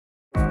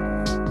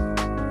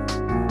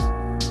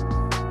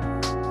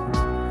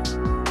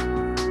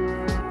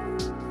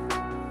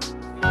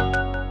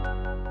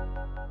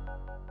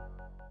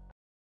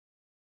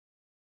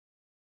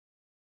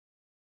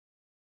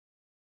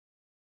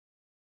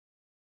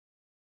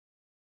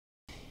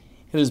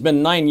It has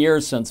been 9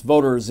 years since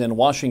voters in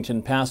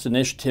Washington passed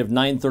Initiative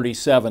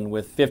 937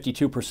 with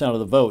 52% of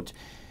the vote.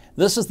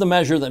 This is the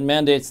measure that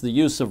mandates the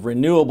use of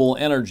renewable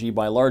energy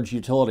by large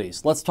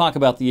utilities. Let's talk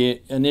about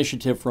the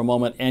initiative for a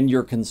moment and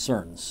your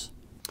concerns.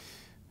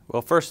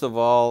 Well, first of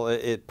all,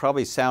 it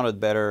probably sounded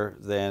better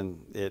than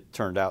it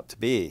turned out to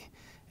be.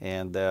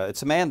 And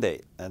it's a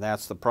mandate, and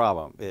that's the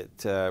problem.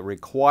 It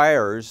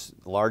requires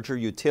larger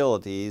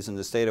utilities in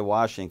the state of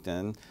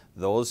Washington,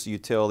 those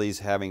utilities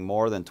having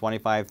more than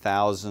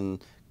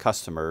 25,000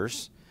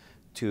 customers,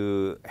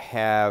 to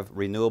have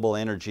renewable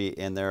energy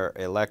in their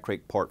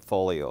electric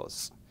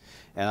portfolios.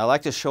 And I'd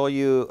like to show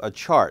you a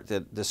chart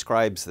that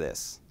describes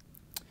this.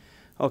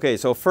 Okay,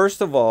 so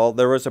first of all,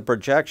 there was a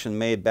projection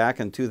made back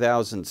in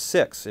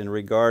 2006 in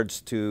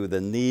regards to the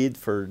need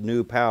for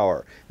new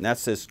power. And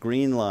that's this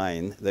green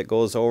line that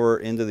goes over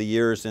into the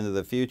years into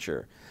the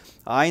future.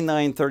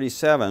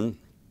 I-937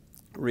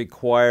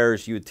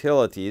 requires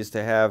utilities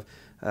to have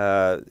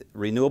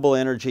renewable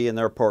energy in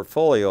their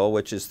portfolio,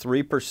 which is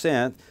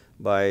 3%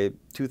 by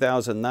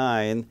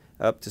 2009,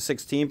 up to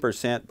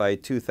 16% by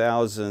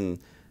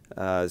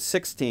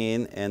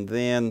 2016, and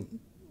then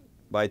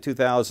by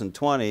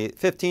 2020,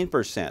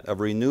 15% of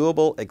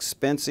renewable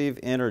expensive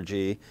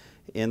energy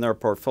in their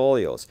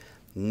portfolios.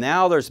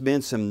 Now there's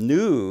been some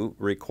new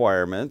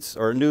requirements,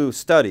 or new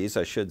studies,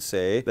 I should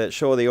say, that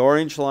show the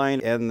orange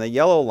line and the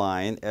yellow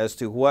line as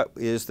to what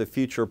is the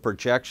future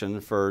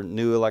projection for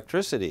new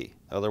electricity,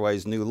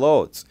 otherwise new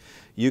loads.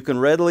 You can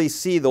readily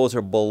see those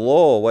are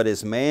below what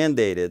is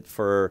mandated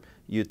for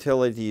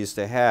utilities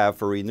to have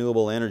for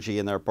renewable energy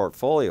in their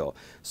portfolio.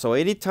 So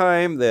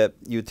anytime that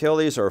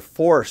utilities are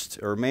forced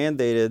or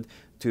mandated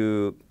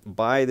to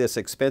buy this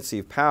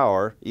expensive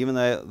power, even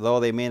though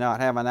they may not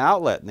have an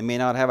outlet, they may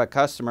not have a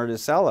customer to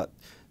sell it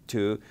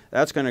to,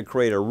 that's going to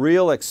create a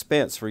real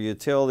expense for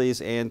utilities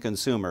and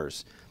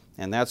consumers.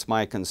 And that's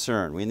my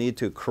concern. We need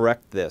to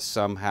correct this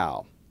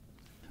somehow.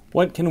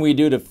 What can we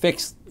do to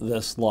fix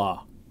this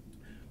law?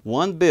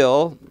 One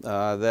bill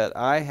that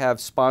I have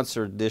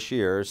sponsored this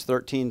year is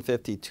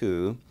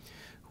 1352,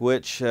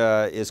 which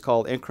is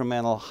called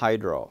incremental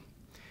hydro.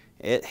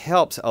 It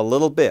helps a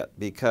little bit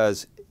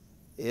because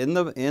in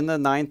the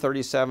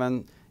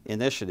 937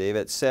 initiative,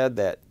 it said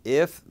that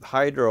if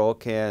hydro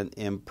can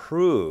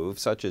improve,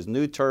 such as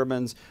new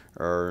turbines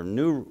or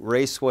new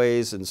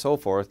raceways and so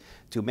forth,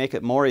 to make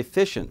it more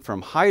efficient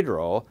from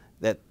hydro,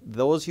 that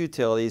those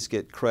utilities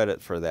get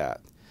credit for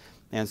that.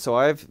 And so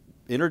I've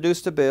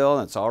introduced a bill,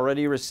 and it's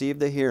already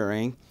received a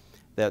hearing,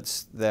 that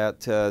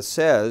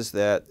says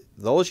that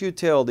those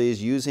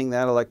utilities using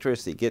that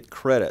electricity get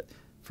credit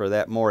for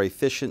that more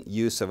efficient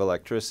use of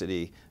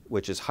electricity,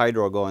 which is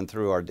hydro going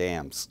through our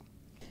dams.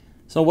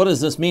 So what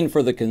does this mean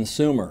for the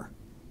consumer?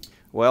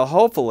 Well,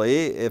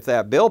 hopefully, if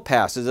that bill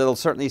passes, it'll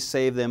certainly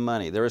save them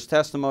money. There is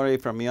testimony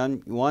from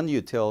one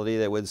utility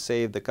that would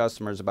save the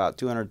customers about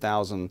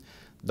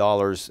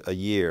 $200,000 a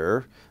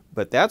year,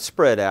 but that's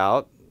spread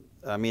out.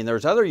 I mean,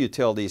 there's other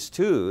utilities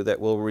too that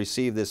will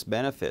receive this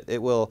benefit.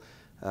 It will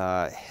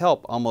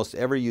help almost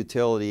every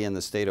utility in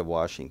the state of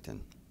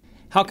Washington.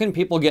 How can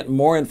people get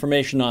more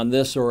information on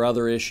this or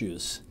other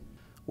issues?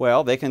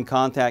 Well, they can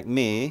contact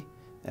me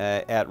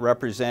at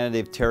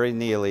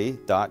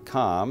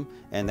representative.terry-nealey.com,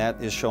 and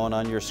that is shown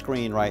on your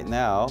screen right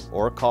now,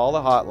 or call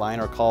the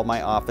hotline or call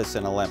my office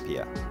in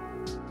Olympia.